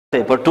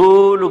په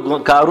ټولو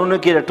کارونو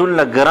کې د ټول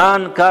نه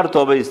ګران کار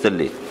توبه ایستل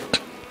دی.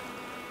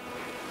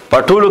 په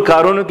ټولو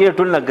کارونو کې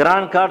ټول نه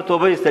ګران کار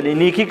توبه ایستل دی.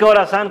 نیکی کول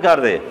آسان کار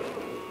دی،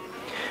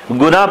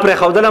 ګناه پرې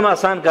ښودل هم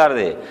آسان کار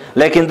دی،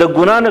 لیکن د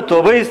ګناه نه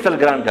توبه ایستل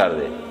ګران کار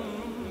دی.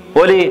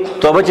 ولې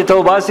توبه چې ته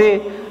وباسې،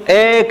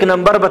 ایک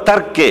نمبر به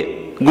ترک کې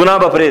ګناه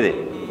به پرېږدې.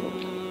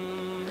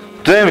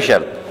 دویم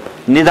شرط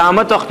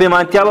ندامت او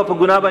خپېمانتیا به په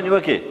ګناه باندې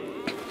وکړې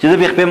چې زه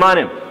بې خپېمان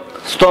یم،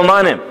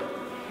 ستومان یم،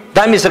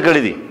 دا مې څه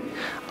کړي دي.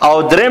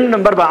 او دریم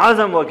نمبر به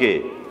عزم وکړي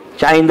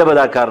چې آینده به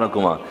دا کار نه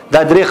کوم.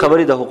 دا درې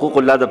خبرې د حقوق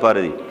الله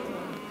دپاره دي: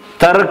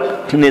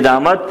 ترک،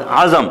 ندامت،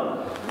 عزم.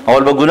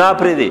 اول به ګناه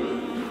پرېږدي،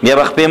 بیا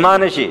به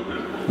خپېمانه شي،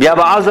 بیا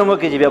به عزم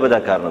وکړي چې بیا به دا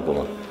کار نه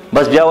کوم.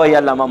 بس بیا وایي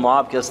الله ما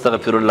معاف کړي،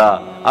 استغفر الله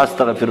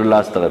استغفر الله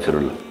استغفر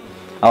الله.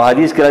 او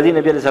حدیث کې راځي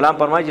نبی علیه السلام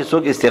فرمایي چې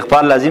څوک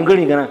استغفار لازم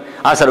کړي که نه،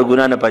 اثر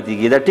ګناه نه پاتې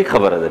کېږي. دا ټیک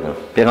خبره ده،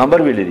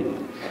 پیغمبر ویلي دي،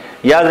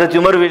 یا حضرت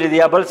عمر ویلي دي،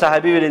 یا بل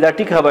صحابي ویلي، دا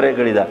ټیک خبره یې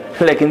کړې ده.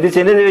 لیکن داسې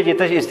نه دی چې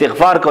ته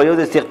استغفار کوې. یو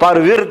د استغفار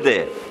ورد دی،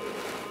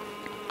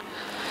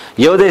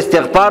 یو د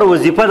استغفار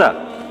وظیفه ده.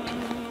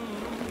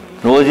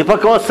 نو وظیفه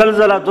کوه 100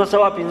 ځله،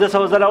 200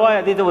 500 ځله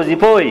وایه، دې ته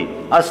وظیفه وایي.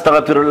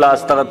 استغفر الله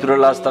استغفر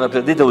الله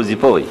استغفر، دې ته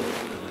وظیفه وایي.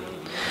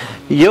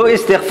 یو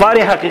استغفار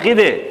حقیقي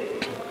دی.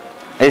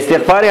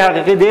 استغفار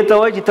حقیقي دی ته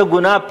وایي چې ته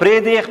ګناه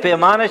پرېږدې،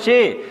 خپېمانه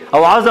شې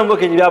او عزم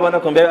وکړې چې بیا به نه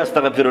کوم، بیا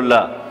استغفر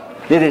الله.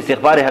 دې ته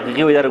استغفار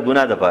حقیقي وایي، دا د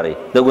ګناه دپاره،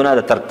 د ګناه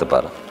د ترک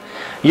دپاره.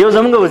 یو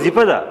زموږ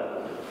وظیفه ده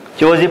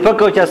چې وظیفه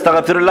کوو چې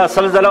استغفر الله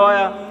 100 ځله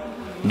وایه،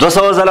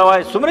 200 ځله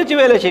وایه، څومره چې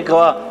ویلی شي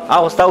کوه،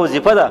 هغه ستا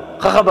وظیفه ده.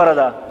 ښه خبره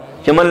ده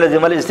چې من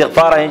لزم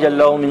الاستغفار یجعل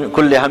له من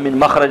کل هم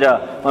مخرجا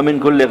ومن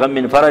کل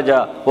غم فرجا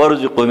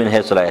ورزقه من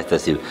حیث لا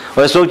یحتسب.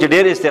 وایي څوک چې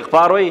ډېر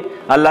استغفار وایي،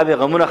 الله به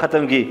غمونه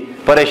ختم کړي،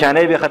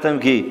 پریشانۍ به ختم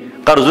کړي،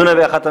 قرضونه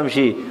به ختم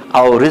شي،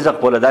 او رزق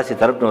به له داسې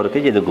طرف نه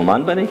ورکوي چې د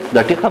ګمان به نه وي.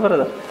 دا ټیک خبره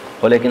ده،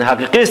 ولیکن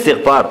حقیقي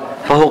استغفار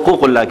په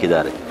حقوق الله کې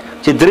دا دی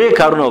چې درې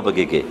کارونه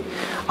وپکې کې.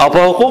 او په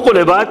حقوق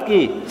العباد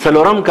کې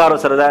څلورم کار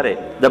سره دا دی،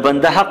 د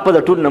بنده حق په د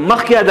ټول نه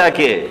مخکې ادا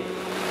کې.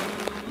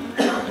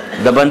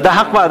 د بنده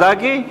حق په ادا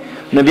کې،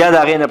 نو بیا د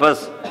هغې نه پس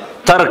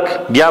ترک،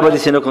 بیا به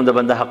داسې نه کوم، د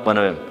بنده حق به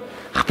نه ویم،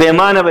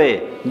 خپېمانه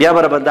به بیا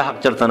به د بنده حق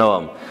چېرته نه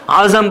وم،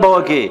 عزم به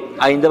وکړې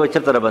آینده به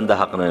چېرته د بنده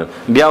حق نه ویم،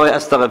 بیا وایي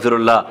استغفر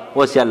الله،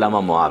 اوس یې الله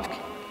ما معاف کړي.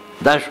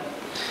 دا شو.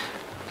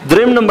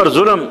 دریم نمبر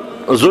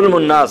ظلم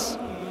الناس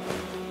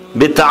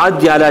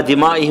بالتعدي على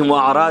دمائهم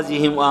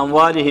واعراضهم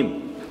واموالهم،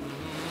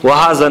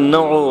 وهذا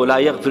النوع لا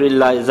يغفر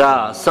الا اذا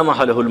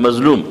سمح له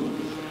المظلوم.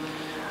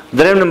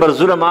 دریم نمبر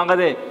ظلم هغه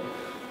دی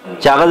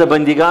چې هغه د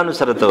بندګانو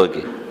سره ته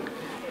وکړي،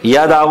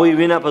 یا د هغوی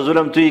وینه په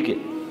ظلم توی کې،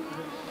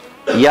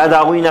 یا د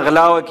هغوی نه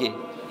غلا وکړي،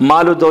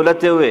 مال و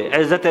دولت یې ووې،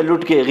 عزت یې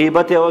لوټ کړي،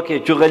 غیبت یې وکړي،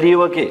 چغلي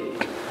وکړي،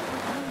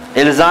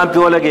 الزام پې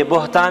ولګي،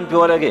 بهتان پې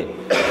ولګي،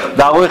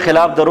 د هغوی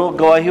خلاف دروغ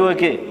ګواهي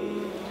وکړي،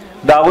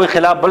 د هغوی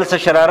خلاف بل څه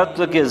شرارت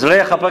وکړي،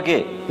 زړه خفه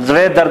کړي،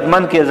 زړه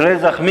دردمن کړي،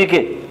 زړه زخمي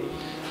کړي،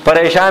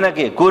 پریشانه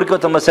کړي، کور کې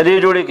ورته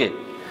مسلې جوړې کړي.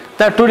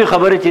 دا ټولې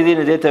خبرې چې دي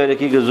نو دې ته ویل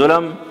کېږي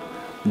ظلم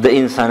د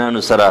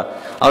انسانانو سره.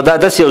 او دا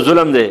داسې یو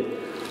ظلم دی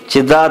چې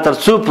دا تر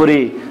څو پورې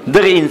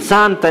دغه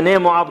انسان ته نه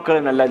معاف کړی،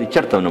 نو الله دې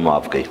چېرته نه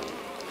معاف کوي.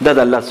 دا د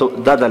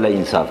الله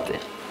انصاف دی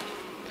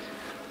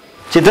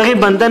چې دغه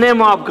بنده نه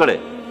معاف کړی،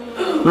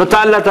 نو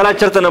ته الله تعالی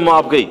چېرته نه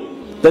معاف کوي.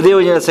 د دې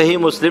وجې نه صحیح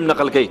مسلم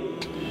نقل کوي،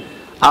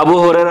 ابو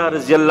هريره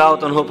رضی الله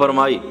عنه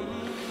فرمایي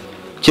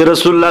چې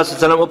رسول الله صلی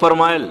الله علیه وسلم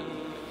فرمایل: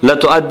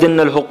 لتؤدن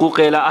الحقوق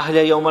الى اهل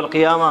يوم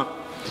القيامه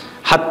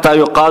حتى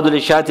يقاد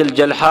لشاة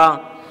الجلحاء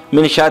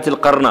من شاة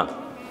القرنه.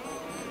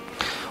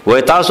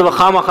 وای تاسو به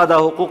خامخا دا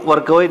حقوق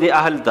ورکوئ د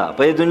اهل ته،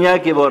 په دنیا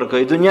کې به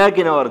ورکوئ، دنیا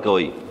کې نه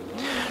ورکوئ،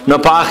 نو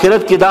په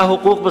آخرت کې دا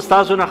حقوق به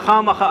ستاسو نه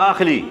خامخا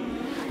اخلي،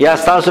 یا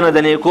ستاسو نه د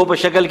نیکو په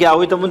شکل کې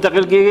هغوی ته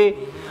منتقل کېږي،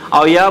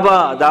 او یا به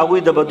د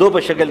هغوی د بدو په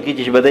شکل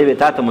کې چې بدۍ به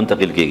تا ته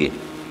منتقل کېږي،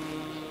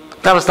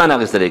 تا به ستا نه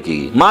اخیستلی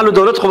کېږي. مال و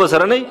دولت خو به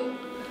سره نه.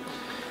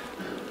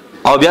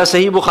 او بیا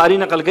صحیح بخاري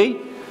نقل کوي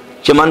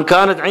چې من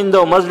كانت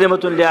عنده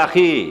مظلمة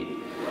لأخيه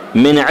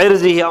من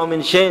عرضه او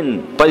من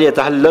شيء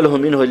فليتحلله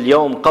منه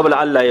اليوم قبل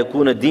ان لا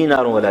يكون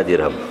دينار ولا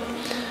درهم.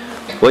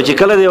 و چې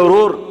کله د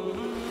ورور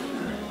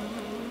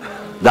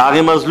د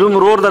هغې مظلوم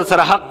ورور در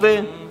سره حق دی،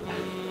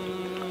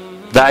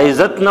 د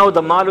عزت نه او د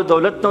مال و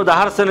دولت نه او د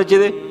هر څه نه چې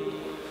دی،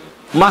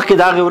 مخکې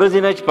د هغې ورځې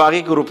نه چې په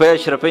هغې کې روپۍ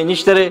شرپۍ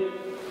نشته دی،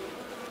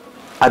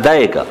 ادا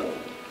یې که.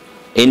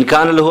 ان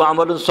کان له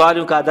عمل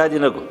صالح، که ادا دې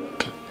نه کو،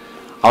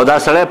 او دا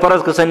سړی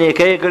فرض که څه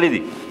نیکۍ یې کړې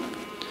دي،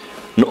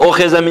 نو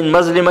اخذ من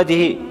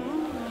مظلمته،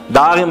 د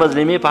هغې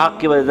مظلمې په حق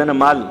کې به د ده نه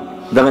مال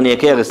دغه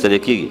نیکۍ اخیستلی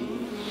کېږي.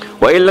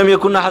 وان لم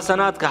یکن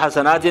حسنات، که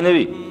حسنات یې نه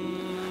وي،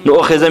 نو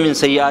اخذ من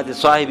سیئات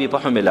صاحبي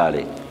فحمل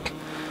علیه،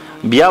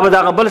 بیا به د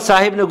هغه بل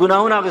صاحب نه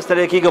ګناهونه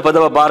اخیستلی کېږي، په ده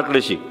به بار کړی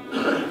شي.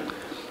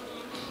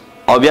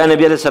 او بیا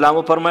نبي علیه السلام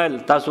وفرمایل: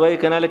 تاسو وایئ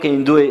که نه لکه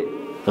هندو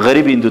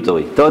غریب هندو ته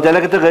وایي، ته ورته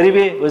لکه ته غریب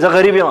یې، زه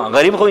غریب یم.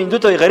 غریب خو هندو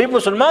ته وایي، غریب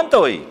مسلمان ته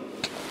وایي.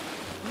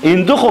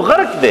 هندو خو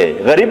غرق دی،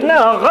 غریب نه،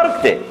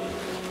 غرق دی،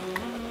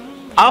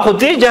 هغه خو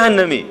دی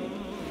جهنمي.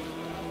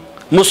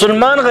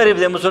 مسلمان غریب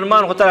دی،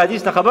 مسلمان خو تر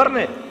حدیث نه خبر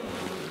نه.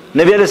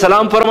 نبی علیہ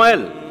السلام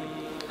فرمایل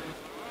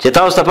چې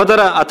تاسو ته پته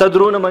ده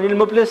اتدرون من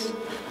المفلس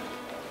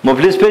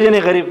مفلس پیژنې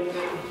غریب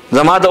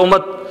زما د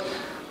امت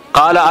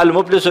قال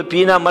المفلس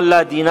فينا من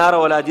لا دینار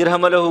ولا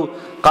درهم له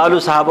قالوا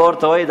صحابه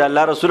ورته وایي د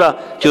الله رسوله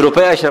چې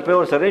روپۍ اشرفۍ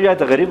ورسره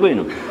جاته غریب وي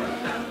نو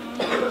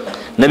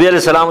نبی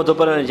علیہ السلام ته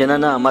پر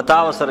جنانا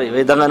متاع وسره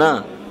وي دغه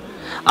نه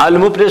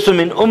المفلس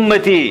من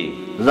امتي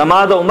زما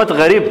د امت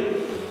غریب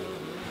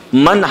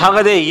من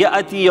هغه دی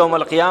یاتی یوم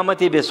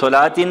القیامت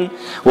بصلاه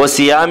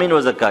وصيام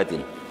وزکات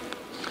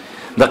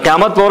د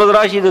قیامت پر ورځ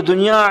راشي د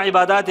دنیا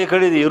عبادت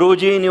کړي دي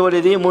روزي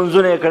نیولې دي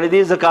منځونه کړي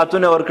دي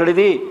زکاتونه ور کړي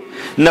دي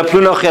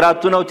نفلونه او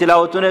خیراتونه او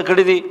تلاوتونه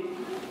کړي دي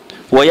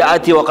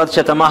وياتي وقد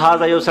شتم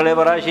هذا یو سړی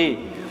براشي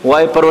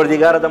وای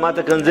پروردگار د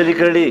ماته کنځلي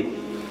کړي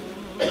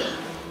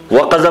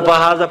وقذف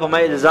هذا فما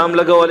الزام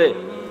لګولې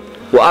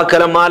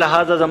واكل مال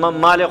هذا زمام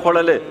مال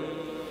خړلې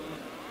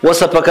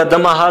وسفك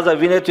دم هذا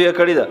وینته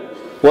کړي ده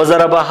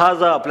وضرب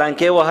هذا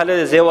پلانکې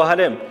وهله زی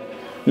وهله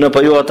نو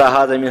په یو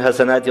ته هذا من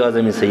حسنات او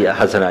هذا من سیئات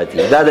حسنات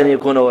دا د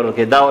نیکونو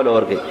ورکه دا ول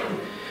ورکه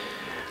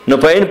نو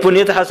په ان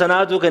پنیت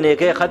حسناتو کې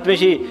نیکه ختم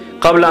شي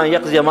قبل ان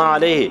يقضي ما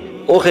عليه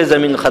اخذ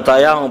من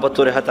خطاياهم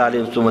فطرحت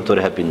عليهم ثم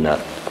طرح في النار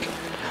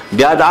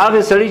بیا دا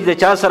هغه سړی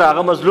د چا سره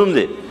هغه مظلوم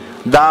دی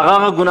دا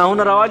هغه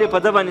ګناهونه راواله په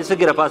د باندې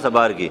سګره پاسه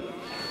بارګي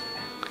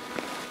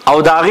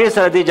او دا هغه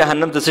سره د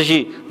جهنم ته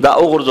شي دا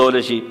او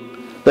غرزول شي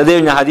د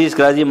دې حدیث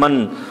راځي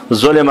من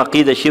ظلم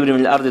قید شبر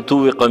من الارض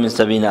توق من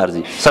 70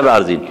 ارض 7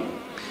 ارض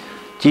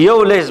چې یو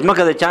لږ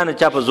مکه د چانه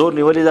چا په زور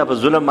نیولې دا په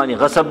ظلم باندې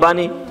غصب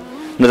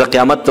باندې نو د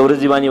قیامت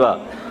ورځ باندې وا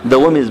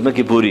د ومز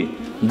مکه پوری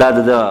دا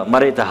د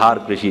مړی ته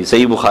هار کړی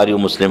صحیح بخاری او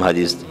مسلم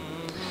حدیث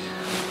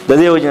د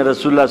دې وجه رسول الله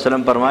صلی الله علیه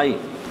وسلم فرمایي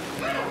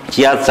چې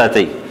یاد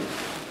ساتئ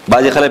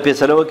بعض خلک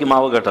فیصله وکړي ما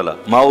وګټله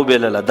ما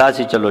وبېلله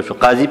داسې چلو شو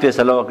قاضي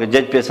فیصله وکړه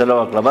جج فیصله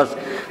وکړه بس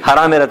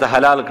حرام راته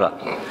حلال کړه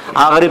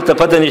هغه غریب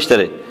ته پته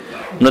نشته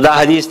نو دا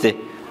حدیث ته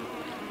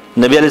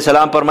نبی علیہ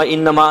السلام فرمایي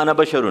انما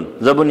انا بشر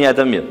زبون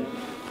یادم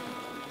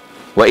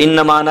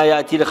وانما انا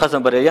یاتی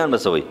الخصم بریان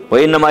بسوي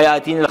وانما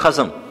یاتین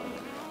الخصم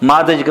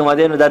ما ته کوم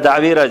دین دا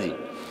دعوی راځي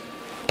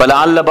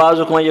فلعل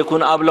بعضکم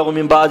یکون ابلغ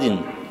من بعض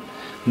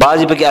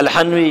بعضی پکې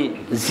الحنوی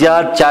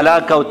زیات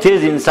چالاک او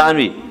تیز انسان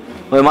وي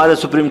وای ما د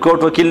سپریم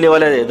کورټ وکیل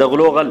نیولای د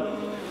غلو غل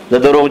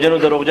د دروغجن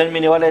مې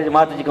نیولای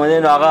ما ته کوم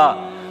دین هغه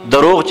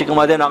دروغ چې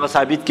کوم دین هغه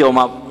ثابت کړي او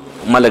ما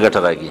ملګټ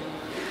راګي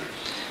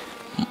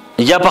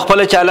یا په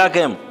خپل چالاک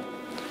هم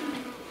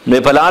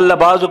نو فلعل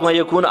بعضکم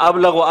یکون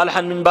ابلغ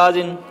والحن من بعض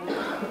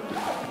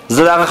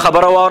زه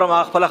خبره واورم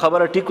خپل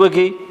خبره ټیک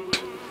وکي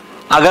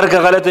اگر که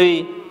غلط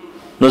وي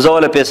نو زه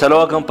ول فیصله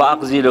وکم په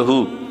اقضی له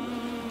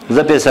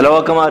زه فیصله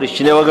وکم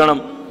رښتینی وګڼم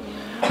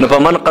نو په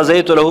من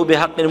قضیت له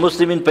بحق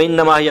المسلم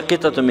فانما هي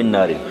قطعه من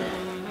نار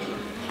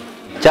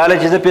چاله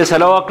چې زه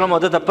فیصله وکړم او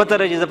ته پته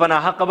راځي چې په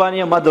حق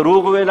باندې ما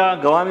دروغ ویلا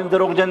ګوام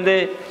دروغ جن دي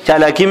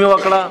چالاکی مې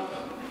وکړه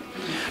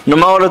نو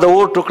ما ول د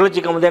اور ټوکړه چې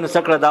کوم دین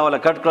سکړه دا ول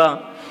کټ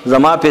کړه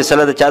زما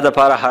فیصله د چا د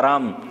پاره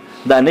حرام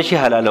دا نشي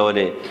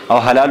حلالوله او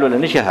حلالوله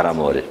نشي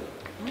حراموله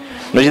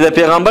نو چې د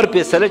پیغمبر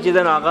فیصله چې د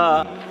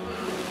هغه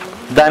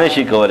دا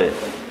نشي کوله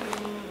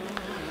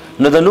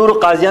نو د نور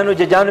قاضیانو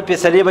ججانو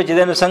فیصله به چې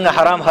د څنګه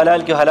حرام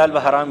حلال کې حلال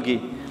به حرام کې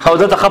خو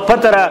د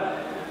تخفتره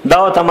دا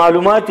ته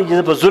معلومات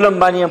چې په ظلم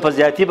باندې په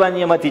زیاتی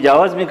باندې ما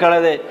تجاوز می کړی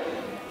دی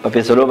په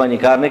فیصلو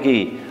باندې کار نه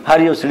کوي هر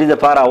یو سړي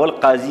د پاره اول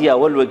قاضي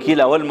اول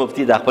وکیل اول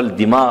مفتی د خپل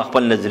دماغ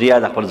خپل نظریه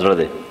د خپل زړه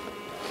دی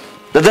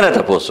د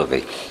دنه تاسو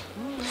کوي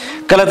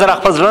کله تر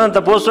خپل ځان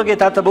ته پوسو کې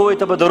ته به وي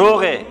ته به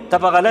دروغ ته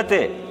به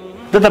غلطه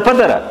ته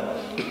پته را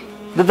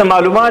د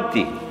معلومات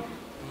دي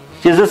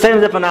چې زه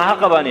سیم د پناه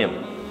حق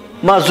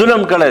باندې ما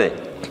ظلم کړی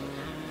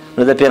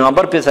نو د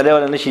پیغمبر فیصله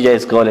ولا نشي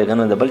جایز کولای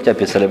کنه د بل چا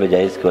فیصله به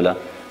جایز کولا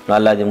نو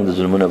الله دې موږ د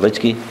ظلمونو بچ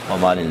کی او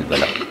مان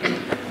البلا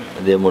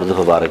دې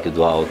مرده مبارک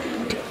دعا او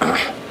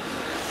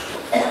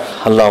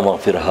اللهم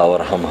اغفرها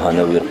وارحمها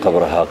نور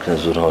قبرها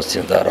كنزورها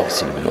واستندارها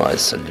وسل بالماء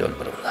الثلج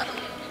والبرد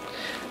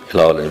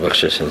خلاص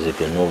بخشش دې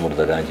په نور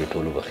مردگان کې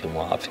ټول بخي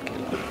موافق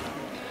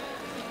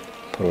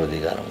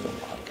پروردگار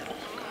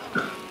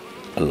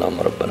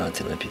اللهم ربنا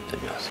اتنا في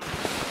الدنيا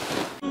حسنه